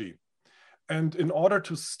energy. And in order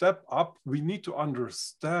to step up, we need to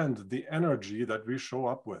understand the energy that we show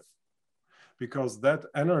up with, because that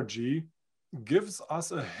energy gives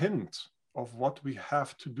us a hint of what we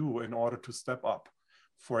have to do in order to step up.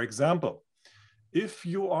 For example, if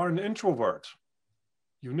you are an introvert,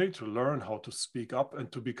 you need to learn how to speak up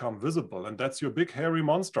and to become visible. And that's your big hairy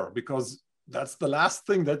monster, because that's the last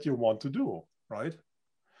thing that you want to do, right?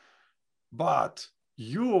 But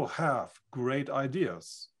you have great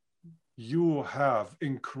ideas. You have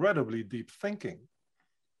incredibly deep thinking.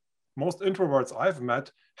 Most introverts I've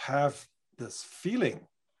met have this feeling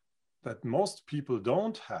that most people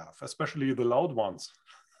don't have, especially the loud ones.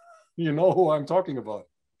 You know who I'm talking about.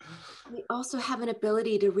 They also have an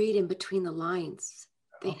ability to read in between the lines.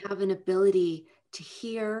 They have an ability to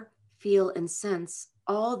hear, feel, and sense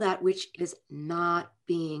all that which is not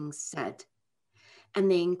being said. And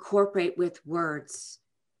they incorporate with words.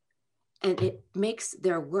 And it makes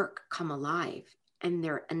their work come alive. And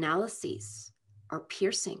their analyses are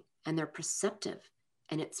piercing and they're perceptive.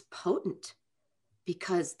 And it's potent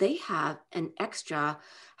because they have an extra,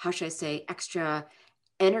 how should I say, extra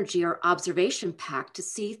energy or observation pack to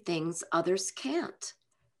see things others can't.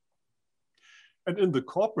 And in the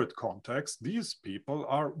corporate context, these people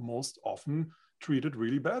are most often treated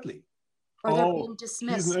really badly. Or they're being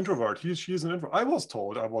dismissed. He's an introvert. She's an introvert. I was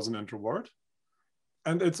told I was an introvert.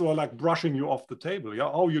 And it's all like brushing you off the table. Yeah.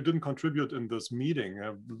 Oh, you didn't contribute in this meeting.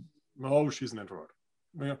 Oh, she's an introvert.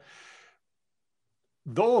 Yeah.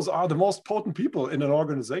 Those are the most potent people in an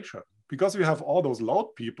organization, because you have all those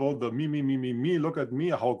loud people, the me, look at me,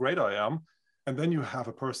 how great I am. And then you have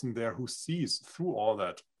a person there who sees through all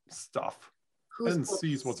that stuff and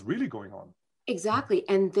sees what's really going on. Exactly.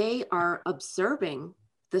 And they are observing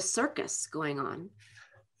the circus going on,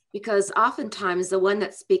 because oftentimes the one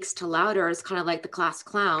that speaks to louder is kind of like the class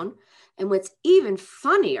clown. And what's even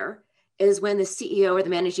funnier is when the CEO or the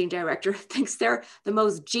managing director thinks they're the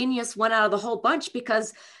most genius one out of the whole bunch,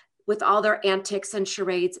 because with all their antics and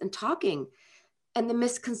charades and talking. And the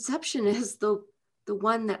misconception is the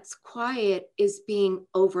one that's quiet is being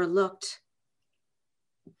overlooked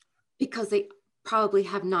because they probably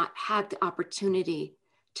have not had the opportunity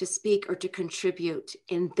to speak or to contribute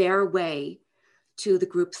in their way to the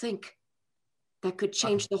group think that could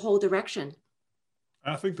change the whole direction.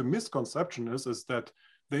 I think the misconception is that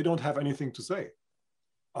they don't have anything to say.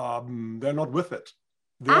 They're not with it.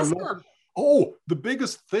 Ask them. Oh, the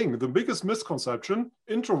biggest thing, the biggest misconception,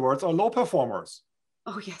 introverts are low performers.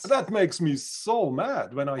 Oh, yes. That makes me so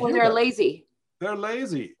mad when I hear they're that. lazy. They're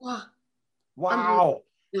lazy. Wow.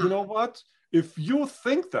 You know what? If you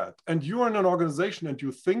think that, and you're in an organization and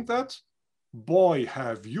you think that, boy,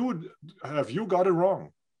 have you got it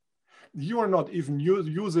wrong. You are not even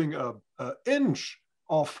using an inch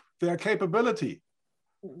of their capability.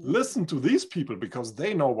 Listen to these people, because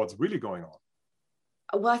they know what's really going on.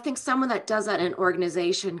 Well, I think someone that does that in an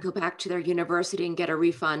organization go back to their university and get a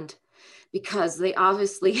refund, because they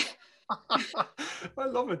obviously I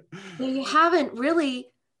love it. They haven't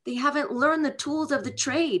learned the tools of the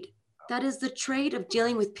trade. That is the trade of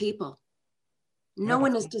dealing with people. No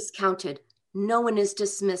one is discounted. No one is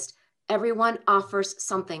dismissed. Everyone offers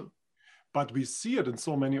something. But we see it in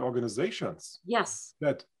so many organizations. Yes.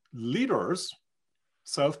 That leaders,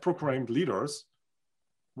 self-proclaimed leaders,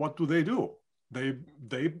 what do?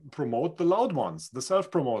 They promote the loud ones, the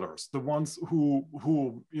self-promoters, the ones who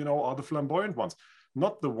are the flamboyant ones,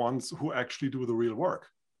 not the ones who actually do the real work.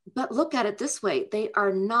 But look at it this way. They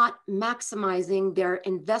are not maximizing their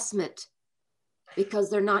investment because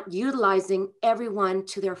they're not utilizing everyone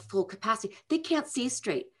to their full capacity. They can't see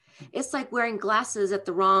straight. It's like wearing glasses at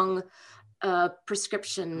the wrong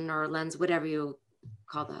prescription or lens, whatever you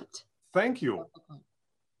call that. Thank you.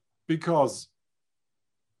 Because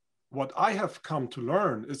what I have come to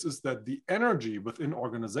learn is that the energy within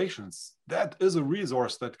organizations, that is a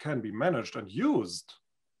resource that can be managed and used.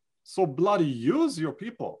 So bloody use your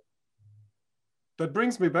people. That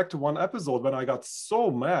brings me back to one episode when I got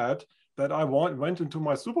so mad that I went into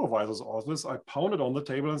my supervisor's office. I pounded on the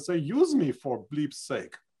table and say, use me for bleep's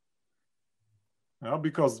sake.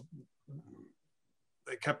 Because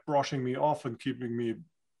they kept brushing me off and keeping me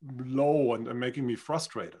low and making me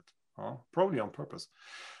frustrated. Probably on purpose.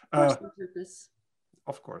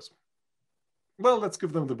 Of course. Well, let's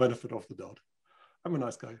give them the benefit of the doubt. I'm a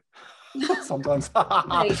nice guy. Sometimes.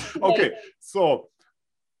 Okay, so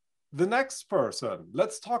the next person,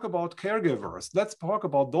 let's talk about caregivers. Let's talk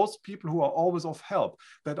about those people who are always of help,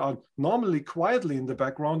 that are normally quietly in the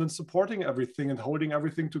background and supporting everything and holding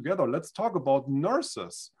everything together. Let's talk about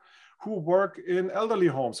nurses who work in elderly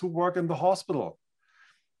homes, who work in the hospital.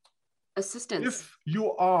 Assistants. If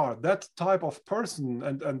you are that type of person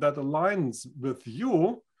and that aligns with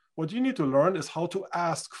you, what you need to learn is how to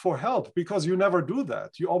ask for help, because you never do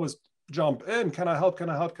that. You always jump in. Can I help? Can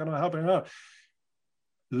I help? Can I help?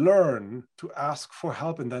 Learn to ask for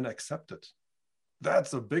help and then accept it.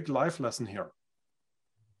 That's a big life lesson here.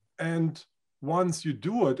 And once you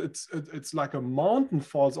do it, it's like a mountain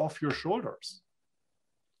falls off your shoulders.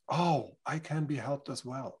 Oh, I can be helped as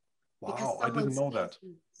well. Wow, I didn't know that.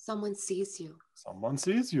 Someone sees you. Someone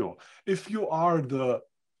sees you. If you are the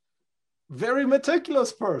very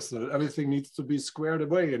meticulous person, everything needs to be squared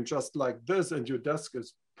away and just like this, and your desk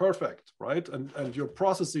is perfect, right? And your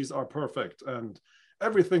processes are perfect and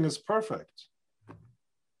everything is perfect.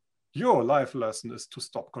 Your life lesson is to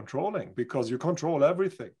stop controlling, because you control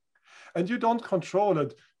everything. And you don't control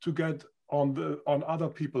it to get on other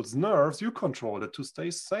people's nerves. You control it to stay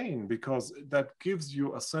sane, because that gives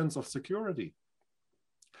you a sense of security.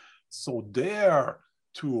 So dare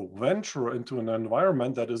to venture into an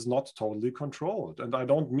environment that is not totally controlled. And I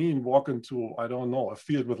don't mean walk into, I don't know, a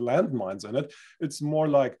field with landmines in it. It's more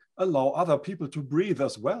like allow other people to breathe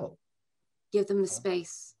as well. Give them the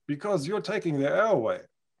space. Because you're taking their air away.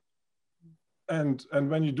 And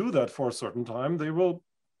when you do that for a certain time, they will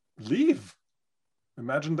leave.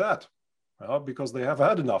 Imagine that. Well, because they have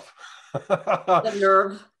had enough. The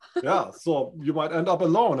nerve. Yeah, so you might end up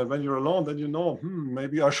alone. And when you're alone, then you know,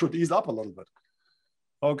 maybe I should ease up a little bit.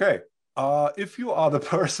 Okay. If you are the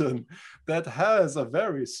person that has a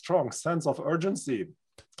very strong sense of urgency,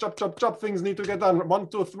 chop, things need to get done. 1,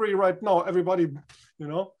 2, 3 right now. Everybody,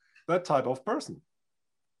 that type of person.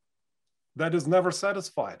 That is never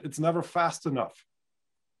satisfied. It's never fast enough.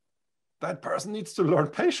 That person needs to learn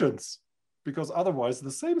patience, because otherwise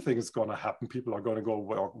the same thing is going to happen. People are going to go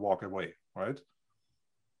walk away, right?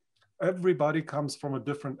 Everybody comes from a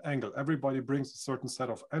different angle. Everybody brings a certain set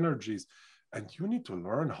of energies, and you need to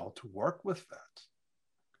learn how to work with that.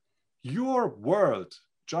 Your world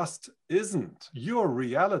just isn't. Your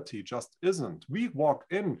reality just isn't. We walk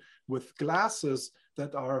in with glasses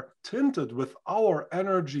that are tinted with our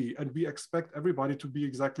energy, and we expect everybody to be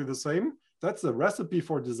exactly the same. That's a recipe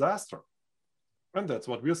for disaster. And that's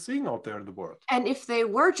what we're seeing out there in the world. And if they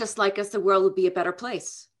were just like us, the world would be a better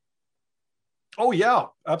place. Oh yeah,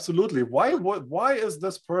 absolutely. Why is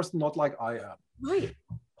this person not like I am? Right.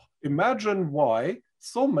 Imagine why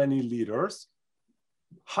so many leaders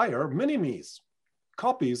hire mini-me's,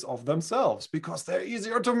 copies of themselves, because they're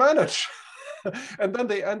easier to manage. And then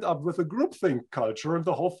they end up with a groupthink culture, and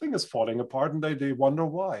the whole thing is falling apart, and they wonder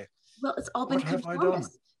why. Well, it's all been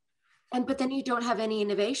conformist. But then you don't have any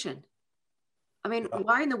innovation. I mean,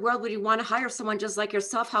 why in the world would you want to hire someone just like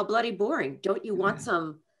yourself? How bloody boring. Don't you want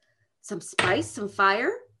some spice, some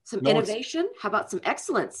fire, some innovation? How about some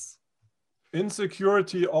excellence?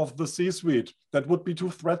 Insecurity of the C-suite. That would be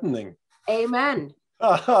too threatening. Amen.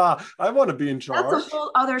 I want to be in charge. That's a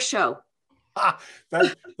whole other show.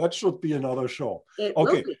 That should be another show.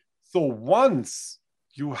 Okay. So once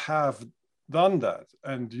you have done that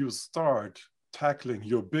and you start tackling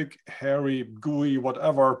your big, hairy, gooey,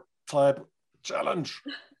 whatever type challenge,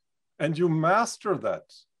 and you master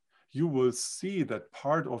that, you will see that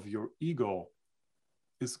part of your ego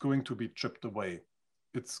is going to be chipped away.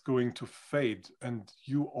 It's going to fade, and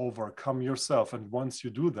you overcome yourself. And once you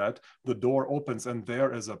do that, the door opens, and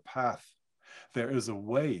there is a path. There is a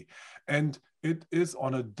way, and it is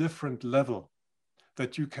on a different level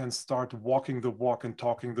that you can start walking the walk and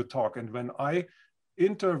talking the talk. And when I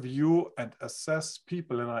interview and assess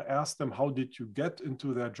people and I ask them, how did you get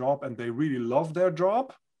into their job, and they really love their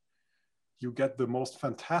job, you get the most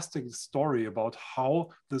fantastic story about how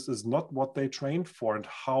this is not what they trained for, and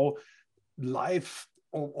how life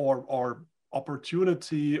or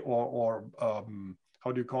opportunity or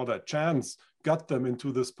how do you call that, chance got them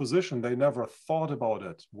into this position. They never thought about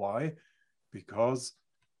it. Why? Because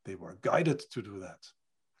they were guided to do that.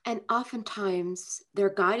 And oftentimes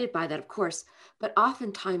they're guided by that, of course, but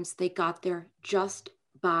oftentimes they got there just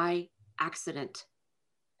by accident.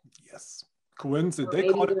 Yes. Coincidence. They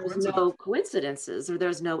call it coincidence. There's no coincidences, or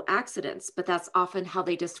there's no accidents, but that's often how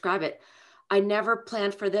they describe it. I never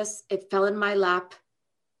planned for this. It fell in my lap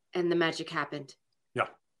and the magic happened. Yeah.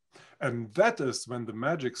 And that is when the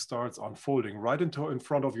magic starts unfolding right in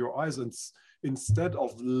front of your eyes. And instead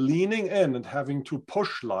of leaning in and having to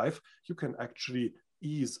push life, you can actually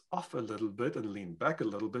ease off a little bit and lean back a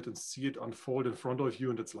little bit and see it unfold in front of you.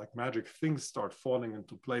 And it's like magic. Things start falling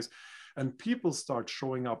into place, and people start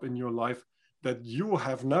showing up in your life that you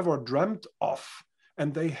have never dreamt of.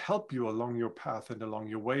 And they help you along your path and along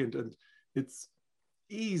your way. And it's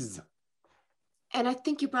ease. And I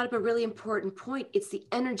think you brought up a really important point. It's the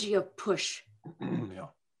energy of push. Yeah.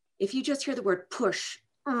 If you just hear the word push,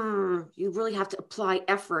 you really have to apply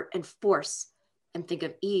effort and force and think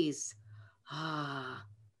of ease.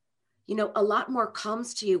 You know, a lot more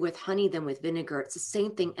comes to you with honey than with vinegar. It's the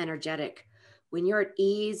same thing energetic. When you're at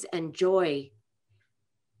ease and joy,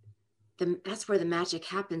 that's where the magic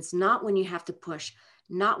happens. Not when you have to push,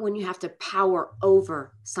 not when you have to power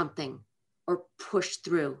over something or push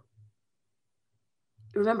through.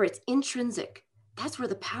 Remember, it's intrinsic. That's where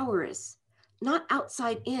the power is, not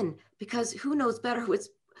outside in, because who knows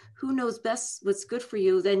best what's good for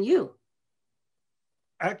you than you?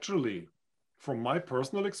 Actually, from my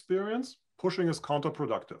personal experience, pushing is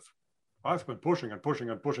counterproductive. I've been pushing and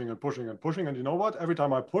pushing and pushing and pushing and pushing. And you know what? Every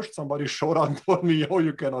time I pushed, somebody showed up and told me, oh,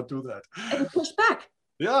 you cannot do that. And you push back.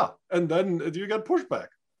 Yeah. And then you get pushback.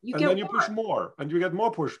 And then you push more and you get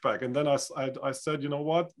more pushback. And then I said, you know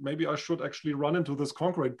what? Maybe I should actually run into this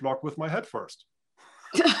concrete block with my head first.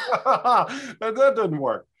 And that didn't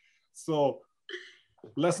work. So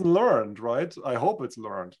lesson learned, right? I hope it's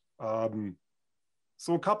learned.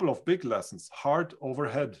 So a couple of big lessons: heart over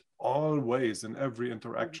head, always in every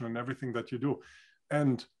interaction and everything that you do.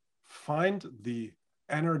 And find the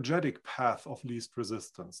energetic path of least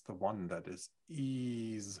resistance, the one that is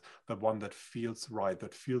ease, the one that feels right,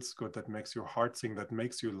 that feels good, that makes your heart sing, that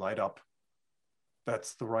makes you light up.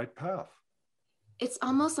 That's the right path. It's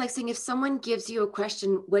almost like saying, if someone gives you a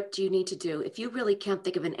question, what do you need to do? If you really can't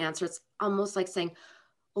think of an answer, it's almost like saying,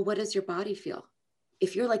 well, what does your body feel?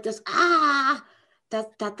 If you're like this,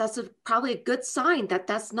 that's probably a good sign that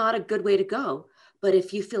that's not a good way to go. But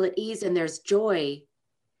if you feel at ease and there's joy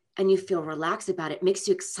and you feel relaxed about it, makes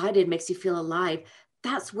you excited, makes you feel alive,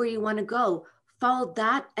 that's where you want to go. Follow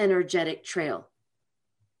that energetic trail.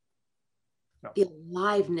 The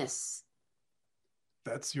aliveness.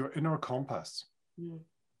 That's your inner compass.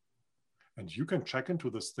 And you can check into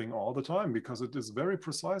this thing all the time because it is very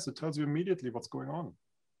precise. It tells you immediately what's going on.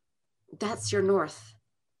 That's your north.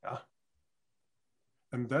 Yeah.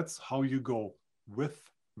 And that's how you go with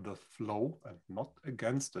the flow and not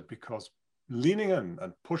against it, because leaning in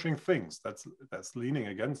and pushing things, that's leaning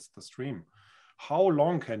against the stream. How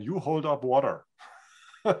long can you hold up water?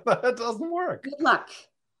 That doesn't work. Good luck.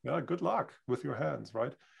 Yeah, good luck with your hands,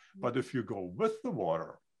 right? But if you go with the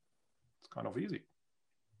water, it's kind of easy.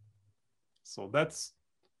 So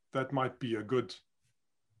that might be a good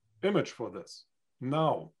image for this.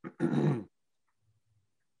 Now,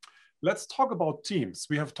 let's talk about teams.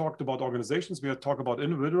 We have talked about organizations. We have talked about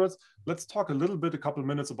individuals. Let's talk a little bit, a couple of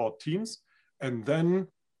minutes about teams. And then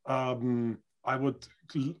I would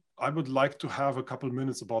like to have a couple of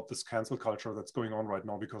minutes about this cancel culture that's going on right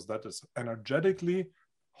now, because that is energetically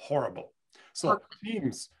horrible. So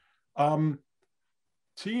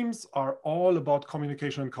teams are all about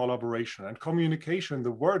communication and collaboration. And communication,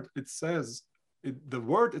 the word itself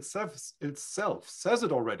says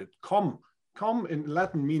it already. Com in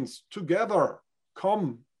Latin means together.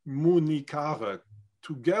 Comunicare,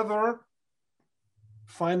 together,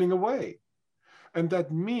 finding a way. And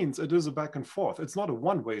that means it is a back and forth. It's not a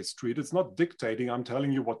one-way street. It's not dictating, I'm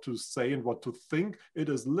telling you what to say and what to think. It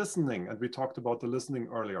is listening. And we talked about the listening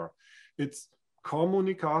earlier. It's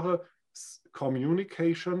comunicare,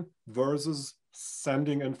 communication versus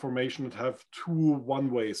sending information and have two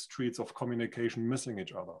one-way streets of communication missing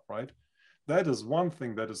each other, right? That is one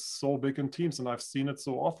thing that is so big in teams, and I've seen it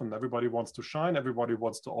so often. Everybody wants to shine. Everybody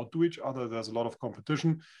wants to outdo each other. There's a lot of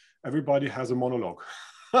competition. Everybody has a monologue.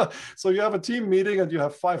 So you have a team meeting and you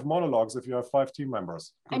have 5 monologues if you have 5 team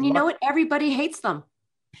members. And you know what? Everybody hates them.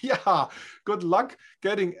 Yeah. Good luck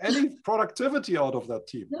getting any productivity out of that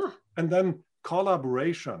team. Yeah. And then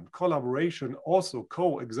collaboration also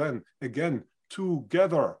again,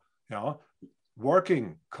 together. Yeah.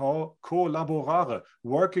 Working, collaborare,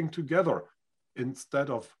 working together instead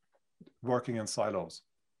of working in silos.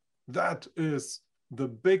 That is the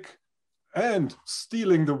big, and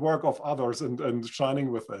stealing the work of others and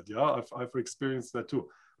shining with it. Yeah, I've experienced that too.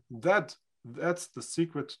 That's the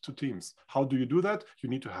secret to teams. How do you do that? You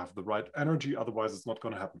need to have the right energy, otherwise it's not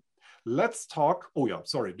going to happen. Let's talk. Oh yeah,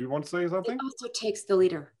 sorry. Do you want to say something? It also takes the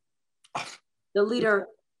leader. The leader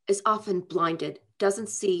is often blinded, doesn't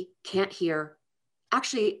see, can't hear.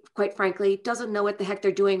 Actually, quite frankly, doesn't know what the heck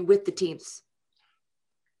they're doing with the teams.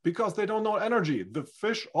 Because they don't know energy. The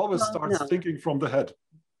fish always starts thinking from the head.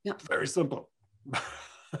 Yeah. Very simple.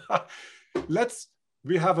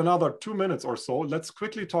 We have another 2 minutes or so. Let's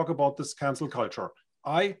quickly talk about this cancel culture.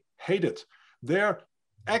 I hate it.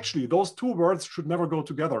 Actually, those 2 words should never go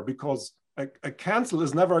together, because a cancel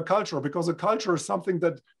is never a culture, because a culture is something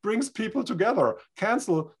that brings people together.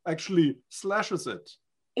 Cancel actually slashes it.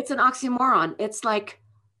 It's an oxymoron. It's like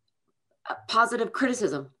a positive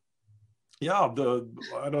criticism. Yeah,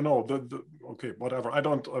 I don't know. Okay, whatever. I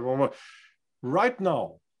don't know. Right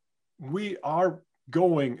now, we are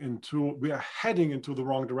heading into the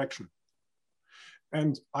wrong direction.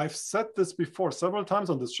 And I've said this before several times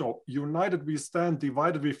on this show. United we stand,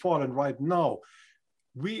 divided we fall. And right now,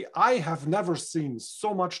 I have never seen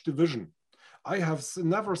so much division. I have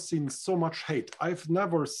never seen so much hate. I've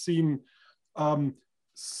never seen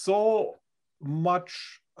so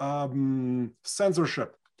much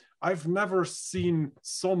censorship. I've never seen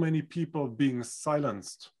so many people being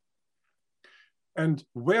silenced. And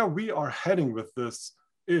where we are heading with this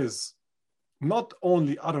is not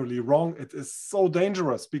only utterly wrong, it is so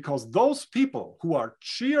dangerous, because those people who are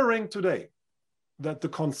cheering today that the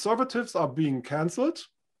conservatives are being canceled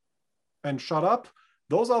and shut up,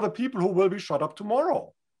 those are the people who will be shut up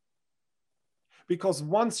tomorrow. Because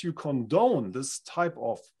once you condone this type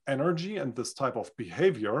of energy and this type of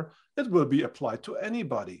behavior, it will be applied to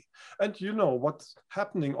anybody. And you know what's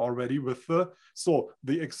happening already with the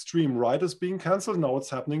extreme right is being canceled. Now it's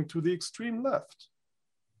happening to the extreme left.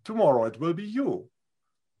 Tomorrow it will be you.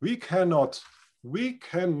 We cannot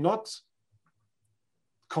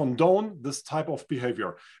condone this type of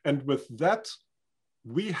behavior. And with that,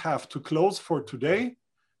 we have to close for today.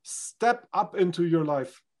 Step up into your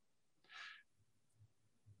life.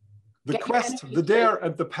 The quest, the dare,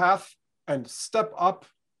 and the path, and step up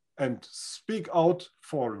and speak out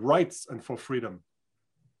for rights and for freedom.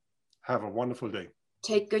 Have a wonderful day.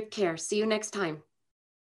 Take good care. See you next time.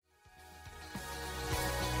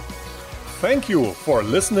 Thank you for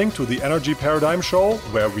listening to the Energy Paradigm Show,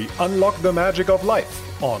 where we unlock the magic of life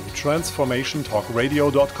on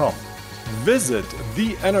TransformationTalkRadio.com. Visit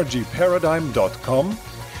theenergyparadigm.com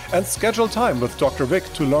and schedule time with Dr. Vic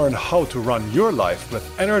to learn how to run your life with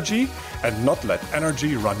energy and not let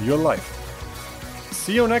energy run your life.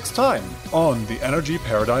 See you next time on the Energy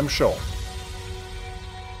Paradigm Show.